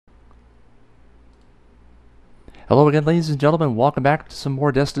Hello again, ladies and gentlemen. Welcome back to some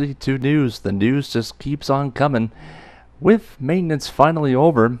more Destiny 2 news. The news just keeps on coming. With maintenance finally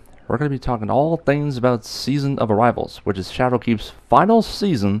over, we're going to be talking all things about Season of Arrivals, which is Shadowkeep's final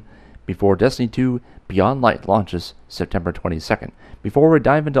season before Destiny 2 Beyond Light launches September 22nd. Before we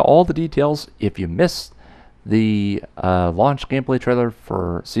dive into all the details, if you missed the launch gameplay trailer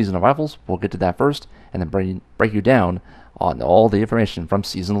for Season of Arrivals, we'll get to that first, and then break you down on all the information from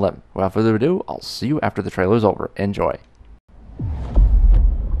Season 11. Without further ado, I'll see you after the trailer is over. Enjoy.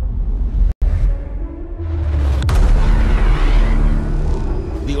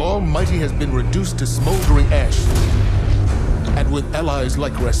 The Almighty has been reduced to smoldering ash, and with allies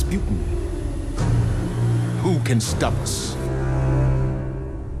like Rasputin, who can stop us?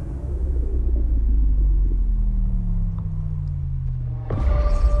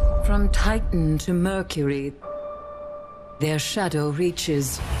 From Titan to Mercury, their shadow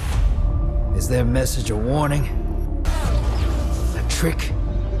reaches. Is their message a warning? A trick?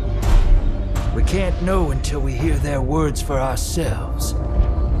 We can't know until we hear their words for ourselves.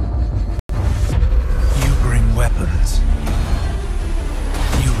 You bring weapons.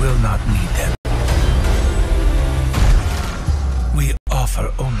 You will not need them. We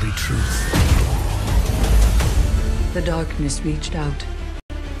offer only truth. The darkness reached out,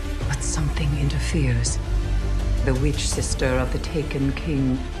 but something interferes. The witch sister of the taken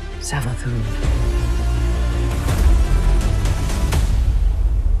king, Savathun.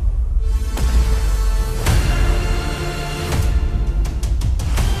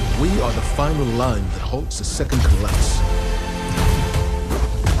 We are the final line that halts the second collapse.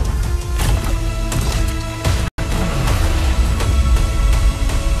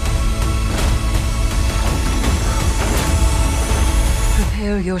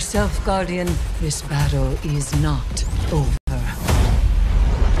 Prepare yourself, Guardian. This battle is not over.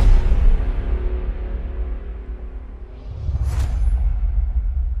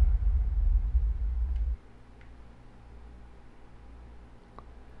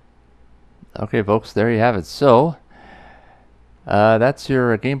 Okay, folks, there you have it. So, that's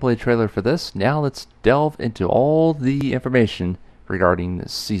your gameplay trailer for this. Now let's delve into all the information regarding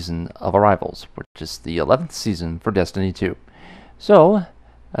Season of Arrivals, which is the 11th season for Destiny 2. So,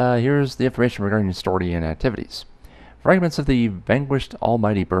 here's the information regarding the story and activities. Fragments of the vanquished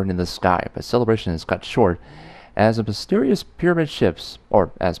Almighty burn in the sky, but celebration is cut short as mysterious ships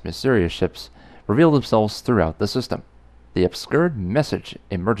reveal themselves throughout the system. The obscured message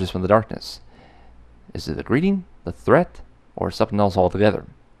emerges from the darkness. Is it a greeting, the threat, or something else altogether?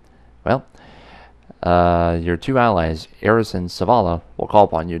 Well, your two allies, Eris and Savala, will call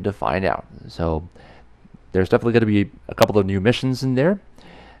upon you to find out. So, there's definitely going to be a couple of new missions in there.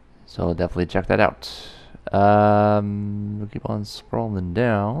 So, definitely check that out. We'll keep on scrolling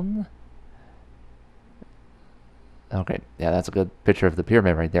down. Okay, yeah, that's a good picture of the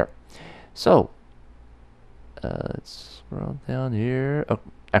pyramid right there. So, let's scroll down here. Oh,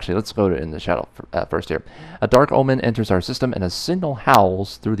 actually, let's go to in the shadow first here. A dark omen enters our system and a signal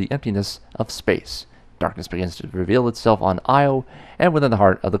howls through the emptiness of space. Darkness begins to reveal itself on Io and within the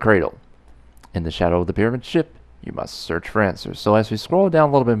heart of the cradle. In the shadow of the pyramid ship, you must search for answers. So as we scroll down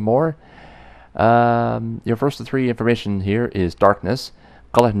a little bit more, your first of three information here is darkness.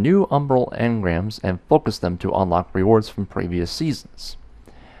 Collect new umbral engrams and focus them to unlock rewards from previous seasons.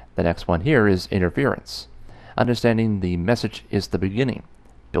 The next one here is interference. Understanding the message is the beginning.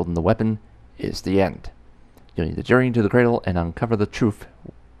 Building the weapon is the end. You'll need to journey to the cradle and uncover the truth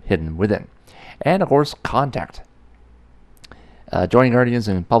hidden within. And of course, contact. Join Guardians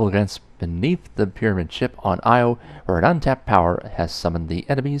in public events beneath the pyramid ship on Io, where an untapped power has summoned the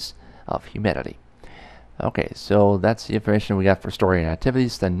enemies of humanity. Okay, so that's the information we got for story and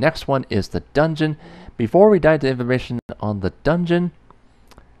activities. The next one is the dungeon. Before we dive into information on the dungeon,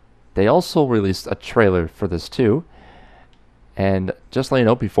 they also released a trailer for this too. And just to let you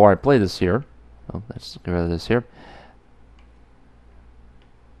know, before I play this here, let's get rid of this here.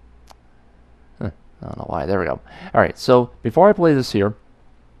 I don't know why. There we go. Alright, so before I play this here,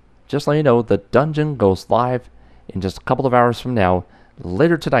 just let you know, the dungeon goes live in just a couple of hours from now,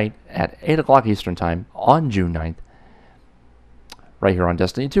 later tonight at 8 o'clock Eastern Time on June 9th, right here on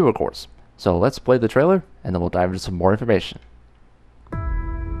Destiny 2, of course. So let's play the trailer, and then we'll dive into some more information.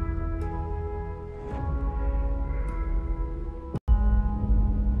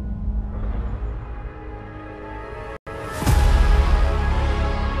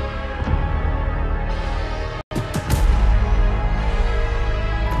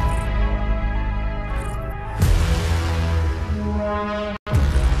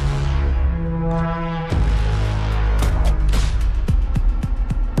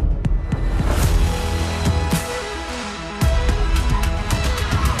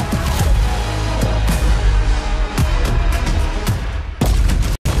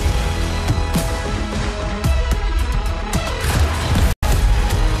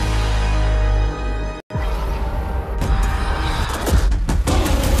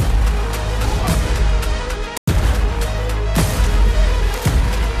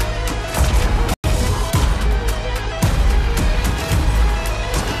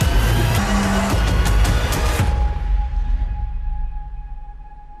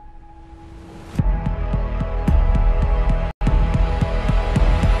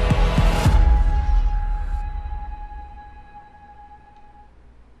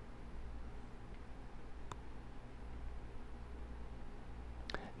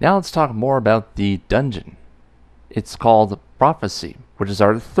 Now let's talk more about the dungeon. It's called Prophecy, which is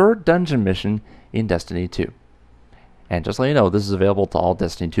our third dungeon mission in Destiny 2. And just to let you know, this is available to all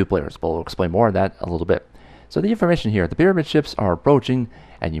Destiny 2 players, but we'll explain more of that a little bit. So the information here, the pyramid ships are approaching,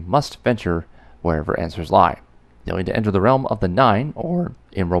 and you must venture wherever answers lie. You'll need to enter the realm of the Nine, or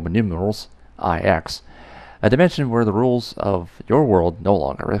in Roman numerals, IX, a dimension where the rules of your world no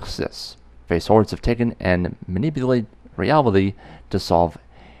longer exist. Face hordes have taken and manipulate reality to solve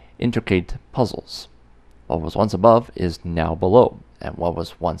intricate puzzles. What was once above is now below, and what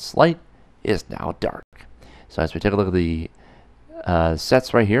was once light is now dark. So as we take a look at the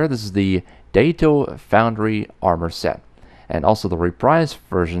sets right here, this is the Dato Foundry armor set, and also the reprised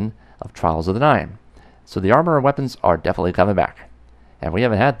version of Trials of the Nine. So the armor and weapons are definitely coming back, and we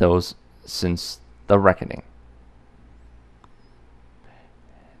haven't had those since the Reckoning.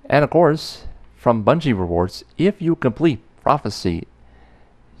 And of course, from Bungie rewards, if you complete Prophecy,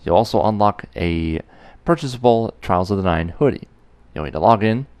 you'll also unlock a purchasable Trials of the Nine hoodie. You'll need to log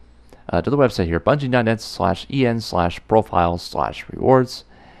in to the website here, bungie.net/en/profile/rewards.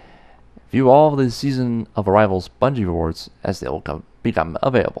 View all of the Season of Arrival's Bungie rewards as they will become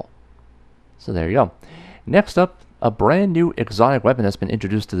available. So there you go. Next up, a brand new exotic weapon has been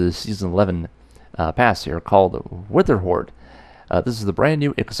introduced to the Season 11 pass here called Wither Horde. This is the brand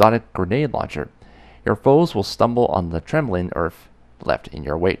new exotic grenade launcher. Your foes will stumble on the trembling earth left in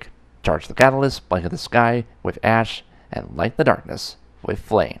your wake. Charge the catalyst, blanket the sky with ash, and light the darkness with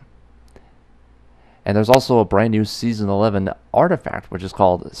flame. And there's also a brand new Season 11 artifact, which is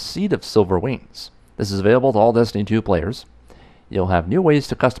called Seed of Silver Wings. This is available to all Destiny 2 players. You'll have new ways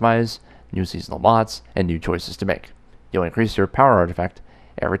to customize, new seasonal mods, and new choices to make. You'll increase your power artifact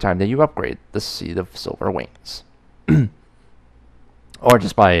every time that you upgrade the Seed of Silver Wings. Or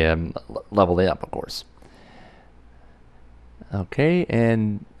just by leveling up, of course. Okay,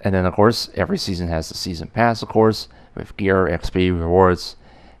 and then of course, every season has the Season Pass, of course, with gear, XP, rewards,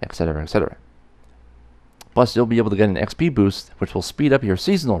 etc., etc. Plus, you'll be able to get an XP boost, which will speed up your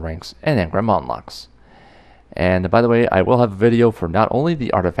seasonal ranks and engram unlocks. And by the way, I will have a video for not only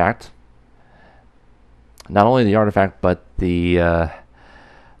the artifact, but the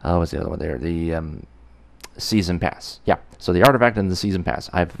what's the other one there? The Season Pass. Yeah, so the artifact and the Season Pass.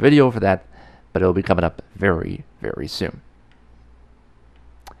 I have a video for that, but it'll be coming up very, very soon.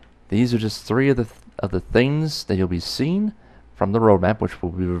 These are just three of the things that you'll be seeing from the roadmap, which will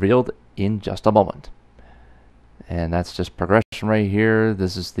be revealed in just a moment. And that's just progression right here.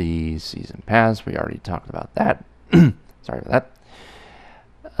 This is the Season Pass. We already talked about that. Sorry about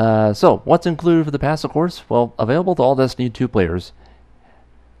that. So, what's included for the pass, of course? Well, available to all Destiny 2 players.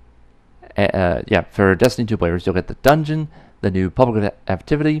 For Destiny 2 players, you'll get the dungeon, the new public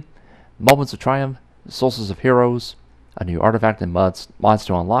activity, Moments of Triumph, Solstice of Heroes, a new artifact and mods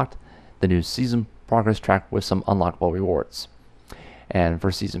to unlock, the new season progress track with some unlockable rewards. And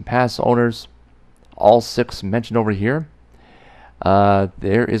for Season Pass owners, all 6 mentioned over here,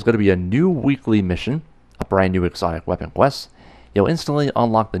 there is going to be a new weekly mission, a brand new exotic weapon quest. You'll instantly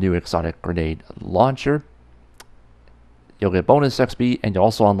unlock the new exotic grenade launcher. You'll get bonus XP, and you'll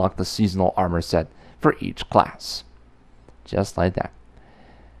also unlock the seasonal armor set for each class. Just like that.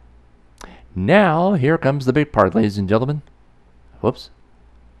 Now, here comes the big part, ladies and gentlemen. Whoops.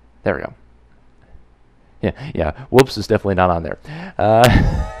 There we go. Yeah, whoops is definitely not on there.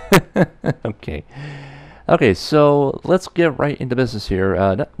 Okay, so let's get right into business here.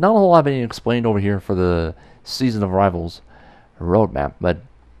 Not a whole lot being explained over here for the Season of Arrivals roadmap, but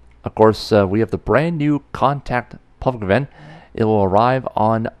of course we have the brand new Contact public event. It will arrive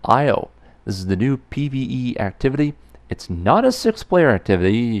on Io. This is the new PvE activity. It's not a 6-player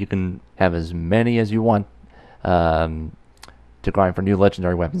activity. You can have as many as you want to grind for new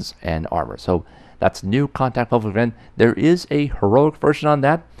legendary weapons and armor. So that's new Contact public event. There is a heroic version on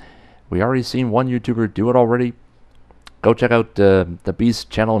that. We already seen one YouTuber do it already. Go check out the Beast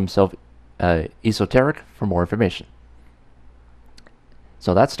channel himself, Esoteric, for more information.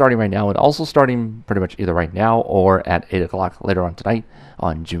 So that's starting right now, and also starting pretty much either right now or at 8 o'clock later on tonight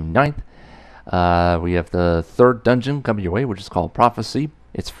on June 9th. We have the 3rd dungeon coming your way, which is called Prophecy.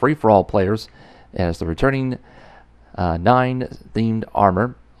 It's free for all players. It has the returning 9 themed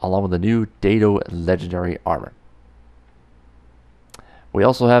armor, along with the new Dato legendary armor. We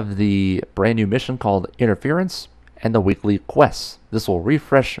also have the brand new mission called Interference and the weekly quests. This will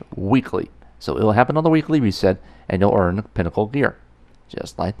refresh weekly, so it will happen on the weekly reset, and you'll earn pinnacle gear.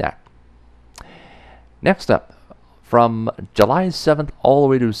 Just like that. Next up, from July 7th all the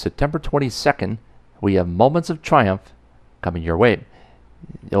way to September 22nd, we have Moments of Triumph coming your way.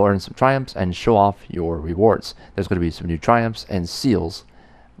 You'll earn some triumphs and show off your rewards. There's going to be some new triumphs and seals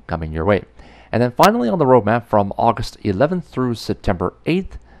coming your way. And then finally on the roadmap from August 11th through September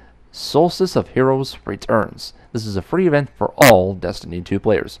 8th, Solstice of Heroes returns. This is a free event for all Destiny 2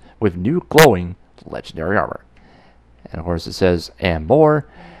 players with new glowing legendary armor. And of course it says, and more.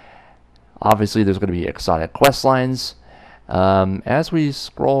 Obviously there's going to be exotic quest lines. As we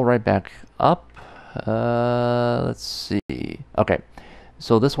scroll right back up, let's see. Okay,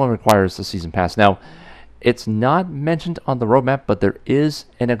 so this one requires the season pass. Now, it's not mentioned on the roadmap, but there is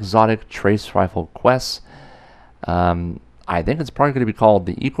an exotic trace rifle quest. I think it's probably going to be called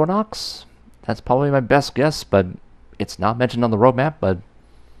the Equinox. That's probably my best guess, but it's not mentioned on the roadmap. But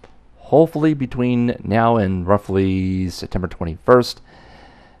hopefully between now and roughly September 21st,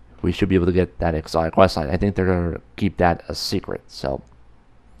 we should be able to get that exotic quest line. I think they're going to keep that a secret. So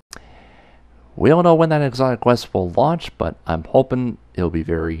we don't know when that exotic quest will launch, but I'm hoping it'll be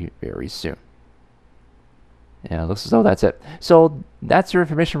very, very soon. Yeah, looks as though that's it. So that's your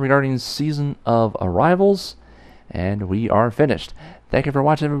information regarding Season of Arrivals, and we are finished. Thank you for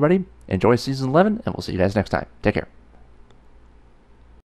watching, everybody. Enjoy Season 11, and we'll see you guys next time. Take care.